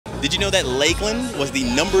Did you know that Lakeland was the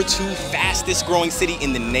 #2 fastest growing city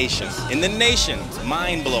in the nation?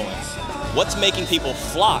 Mind-blowing. What's making people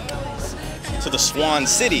flock to the Swan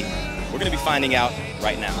City? We're gonna be finding out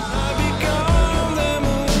right now.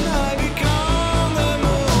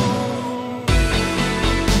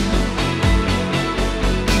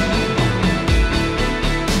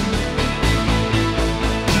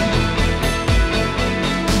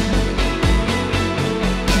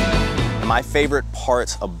 My favorite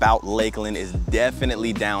part about Lakeland is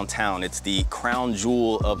definitely downtown. It's the crown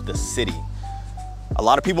jewel of the city. A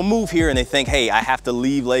lot of people move here and they think, hey, I have to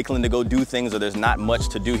leave Lakeland to go do things or there's not much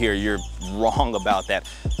to do here. You're wrong about that.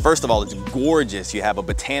 First of all, it's gorgeous. You have a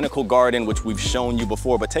botanical garden, which we've shown you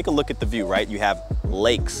before, but take a look at the view, right? You have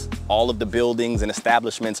lakes, all of the buildings and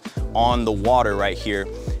establishments on the water right here.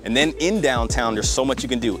 And then in downtown, there's so much you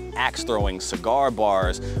can do. Axe throwing, cigar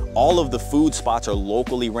bars, all of the food spots are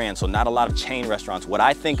locally ran, so not a lot of chain restaurants. What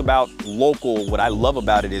I think about local, what I love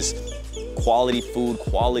about it is quality food,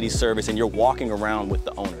 quality service, and you're walking around with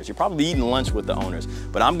the owners. You're probably eating lunch with the owners,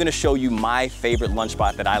 but I'm gonna show you my favorite lunch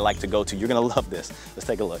spot that I like to go to. You're gonna love this. Let's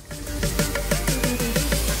take a look.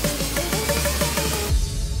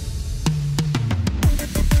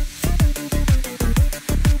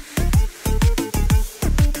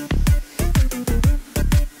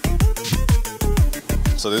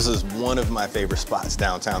 So this is one of my favorite spots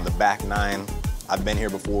downtown, the Back 9. I've been here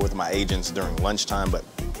before with my agents during lunchtime, but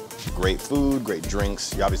great food, great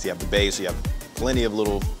drinks. You obviously have the bay, so you have plenty of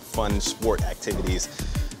little fun sport activities.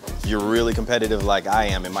 If you're really competitive like I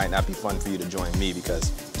am, it might not be fun for you to join me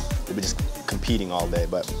because we'll be just competing all day,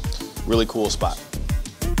 but really cool spot.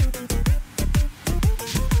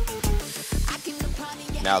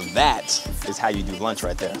 Now that is how you do lunch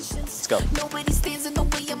right there. Let's go. Nobody stands in the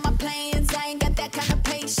way of my plans. I ain't got that kind of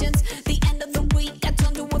patience. The end of the week, I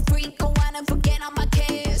turn to a freak, go out and forget all my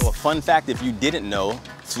cares. So a fun fact, if you didn't know,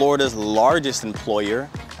 Florida's largest employer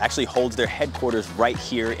actually holds their headquarters right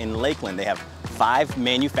here in Lakeland. They have 5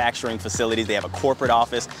 manufacturing facilities, they have a corporate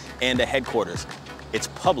office and a headquarters. It's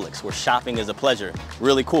Publix, where shopping is a pleasure.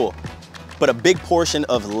 Really cool. But a big portion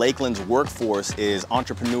of Lakeland's workforce is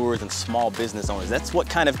entrepreneurs and small business owners. That's what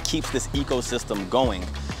kind of keeps this ecosystem going.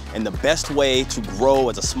 And the best way to grow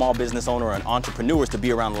as a small business owner or an entrepreneur is to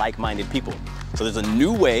be around like-minded people. So there's a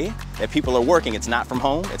new way that people are working. It's not from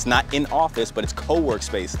home, it's not in office, but it's co-work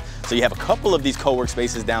space. So you have a couple of these co-work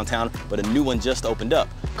spaces downtown, but a new one just opened up,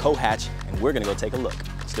 Co-Hatch, and we're gonna go take a look.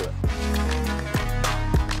 Let's do it.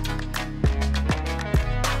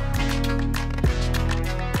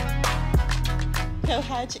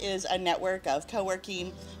 Co-Hatch is a network of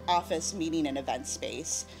co-working, office, meeting, and event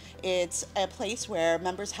space. It's a place where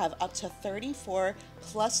members have up to 34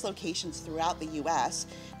 plus locations throughout the US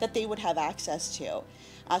that they would have access to.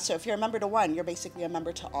 So if you're a member to one, you're basically a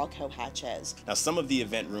member to all Co-Hatches. Now some of the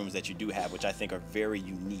event rooms that you do have, which I think are very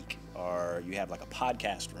unique, are you have like a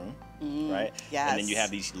podcast room, right? Yes. And then you have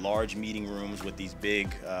these large meeting rooms with these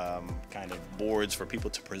big kind of boards for people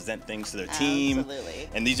to present things to their team. Absolutely.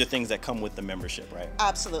 And these are things that come with the membership, right?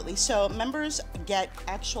 Absolutely. So members get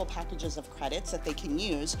actual packages of credits that they can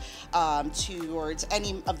use towards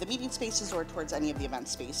any of the meeting spaces or towards any of the event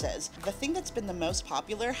spaces. The thing that's been the most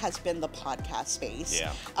popular has been the podcast space.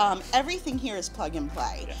 Yeah. Everything here is plug and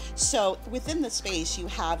play. Yeah. So within the space, you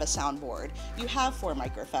have a soundboard, you have 4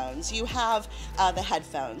 microphones, you have the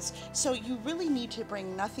headphones. So you really need to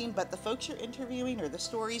bring nothing but the folks you're interviewing or the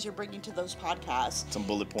stories you're bringing to those podcasts. Some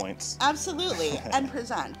bullet points. Absolutely, and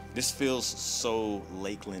present. This feels so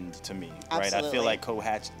Lakeland to me, right? Absolutely. I feel like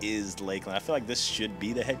Co-Hatch is Lakeland. I feel like this should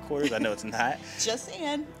be the headquarters. I know it's not. Just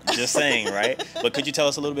saying. Just saying, right? But could you tell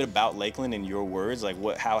us a little bit about Lakeland in your words? Like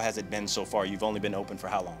how has it been so far? You've only been open for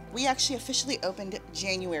how long? We actually officially opened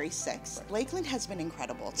January 6th. Right. Lakeland has been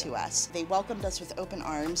incredible to us. They welcomed us with open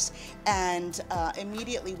arms, and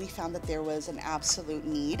immediately we found that there was an absolute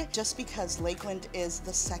need, just because Lakeland is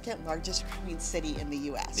the 2nd largest growing city in the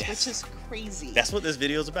US, yes. Which is crazy. That's what this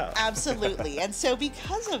video is about. Absolutely. And so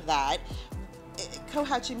because of that,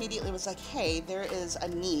 Co-Hatch immediately was like, hey, there is a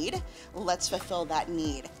need, let's fulfill that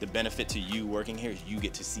need. The benefit to you working here is you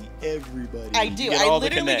get to see everybody. I do. I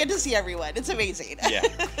literally get to see everyone. It's amazing. Yeah.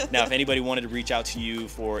 Now, if anybody wanted to reach out to you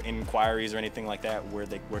for inquiries or anything like that, where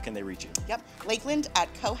can they reach you? Yep.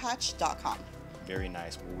 Lakeland@cohatch.com. Very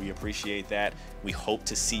nice. Well, we appreciate that. We hope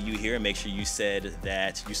to see you here, and make sure you said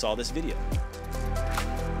that you saw this video.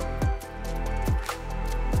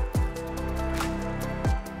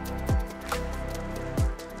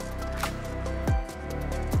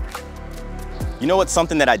 You know what's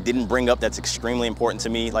something that I didn't bring up that's extremely important to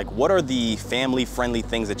me? Like, what are the family-friendly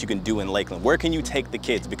things that you can do in Lakeland? Where can you take the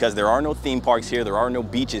kids? Because there are no theme parks here, there are no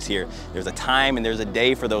beaches here. There's a time and there's a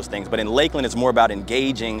day for those things. But in Lakeland, it's more about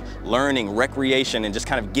engaging, learning, recreation, and just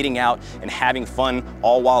kind of getting out and having fun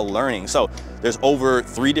all while learning. So there's over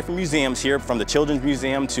 3 different museums here, from the Children's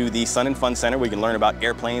Museum to the Sun and Fun Center, where you can learn about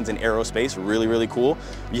airplanes and aerospace. Really, really cool.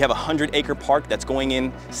 You have a 100-acre park that's going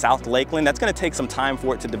in South Lakeland. That's gonna take some time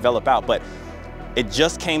for it to develop out, but it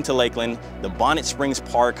just came to Lakeland, the Bonnet Springs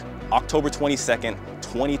Park, October 22nd,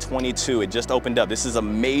 2022. It just opened up. This is a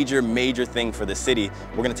major, major thing for the city.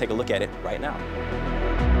 We're gonna take a look at it right now.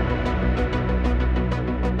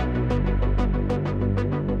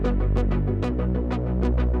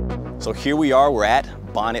 So here we are, we're at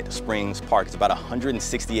Bonnet Springs Park. It's about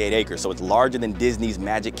 168 acres, so it's larger than Disney's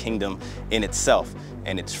Magic Kingdom in itself,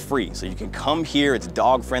 and it's free. So you can come here, it's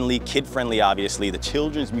dog friendly, kid friendly obviously. The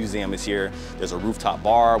Children's Museum is here. There's a rooftop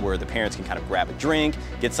bar where the parents can kind of grab a drink,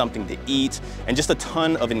 get something to eat, and just a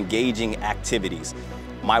ton of engaging activities.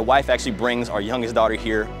 My wife actually brings our youngest daughter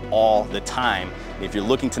here all the time. If you're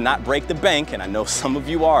looking to not break the bank, and I know some of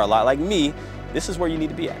you are a lot like me, this is where you need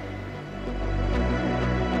to be at.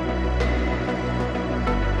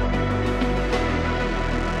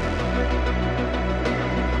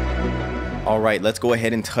 All right, let's go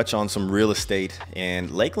ahead and touch on some real estate.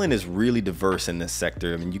 And Lakeland is really diverse in this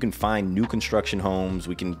sector. I mean, you can find new construction homes.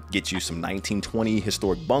 We can get you some 1920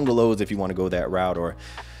 historic bungalows if you want to go that route, or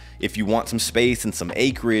if you want some space and some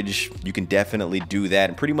acreage, you can definitely do that.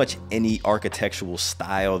 And pretty much any architectural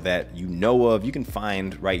style that you know of, you can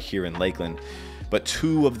find right here in Lakeland. But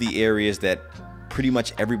 2 of the areas that pretty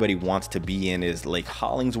much everybody wants to be in is Lake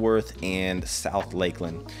Hollingsworth and South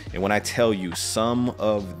Lakeland. And when I tell you, some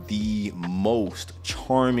of the most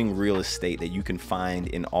charming real estate that you can find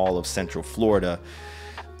in all of Central Florida,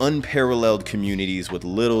 unparalleled communities with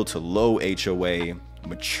little to low HOA,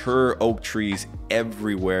 mature oak trees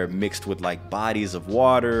everywhere mixed with like bodies of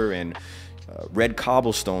water and red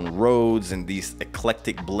cobblestone roads and these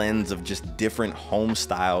eclectic blends of just different home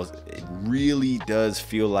styles. It really does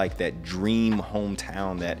feel like that dream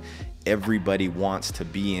hometown that everybody wants to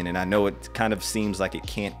be in. And I know it kind of seems like it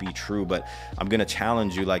can't be true, but I'm gonna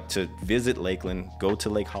challenge you like to visit Lakeland, go to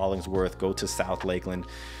Lake Hollingsworth, go to South Lakeland,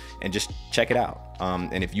 and just check it out.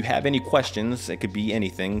 And if you have any questions, it could be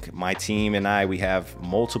anything. My team and I, we have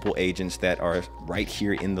multiple agents that are right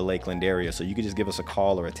here in the Lakeland area. So you could just give us a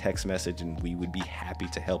call or a text message and we would be happy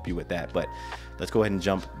to help you with that. But let's go ahead and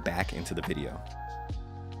jump back into the video.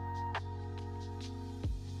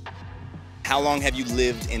 How long have you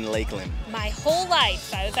lived in Lakeland? My whole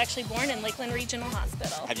life. I was actually born in Lakeland Regional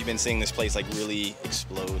Hospital. Have you been seeing this place like really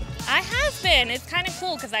explode? I have been. It's kind of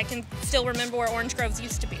cool because I can still remember where Orange Groves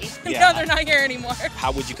used to be. Yeah, No, they're not here anymore.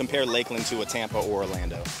 How would you compare Lakeland to a Tampa or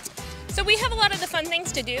Orlando? So we have a lot of the fun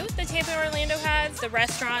things to do that Tampa and Orlando has, the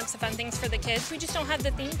restaurants, the fun things for the kids. We just don't have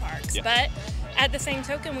the theme parks. Yeah. But at the same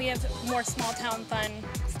token, we have more small town fun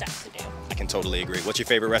stuff to do. I can totally agree. What's your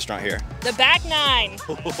favorite restaurant here? The Back Nine.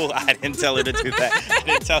 I didn't tell her to do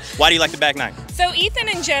that. Why do you like the Back Nine? So Ethan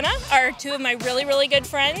and Jenna are 2 of my really, really good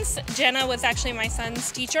friends. Jenna was actually my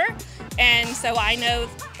son's teacher, and so I know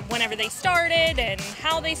whenever they started and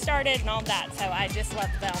how they started and all that, so I just love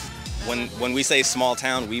them. When we say small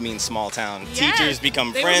town, we mean small town. Yes, teachers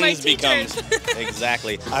become friends,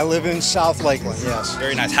 exactly. I live in South Lakeland, yes.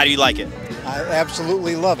 Very nice. How do you like it? I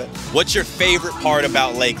absolutely love it. What's your favorite part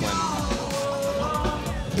about Lakeland?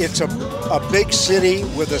 It's a big city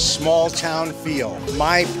with a small town feel.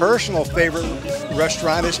 My personal favorite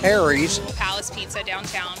restaurant is Harry's. Palace Pizza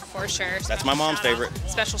downtown, for sure. That's my mom's favorite.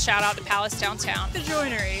 Special shout out to Palace downtown. The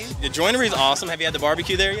Joinery. The Joinery is awesome. Have you had the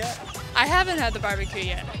barbecue there yet? I haven't had the barbecue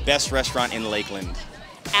yet. Best restaurant in Lakeland?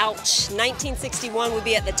 Ouch. 1961 would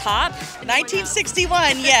be at the top.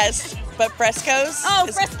 1961, yes. But Fresco's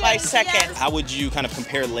is Fresco's, my second. yes. How would you kind of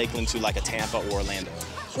compare Lakeland to like a Tampa or Orlando?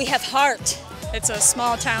 We have heart. It's a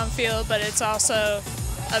small town feel, but it's also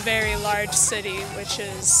a very large city, which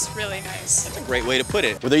is really nice. That's a great way to put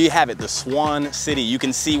it. Well, there you have it, the Swan City. You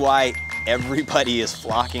can see why everybody is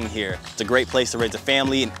flocking here. It's a great place to raise a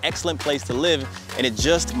family, an excellent place to live, and it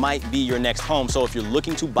just might be your next home. So if you're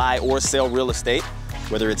looking to buy or sell real estate,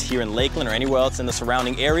 whether it's here in Lakeland or anywhere else in the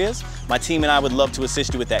surrounding areas, my team and I would love to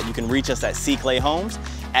assist you with that. You can reach us at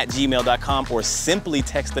cclayhomes@gmail.com or simply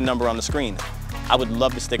text the number on the screen. I would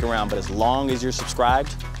love to stick around, but as long as you're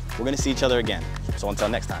subscribed, we're gonna see each other again. So until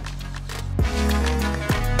next time.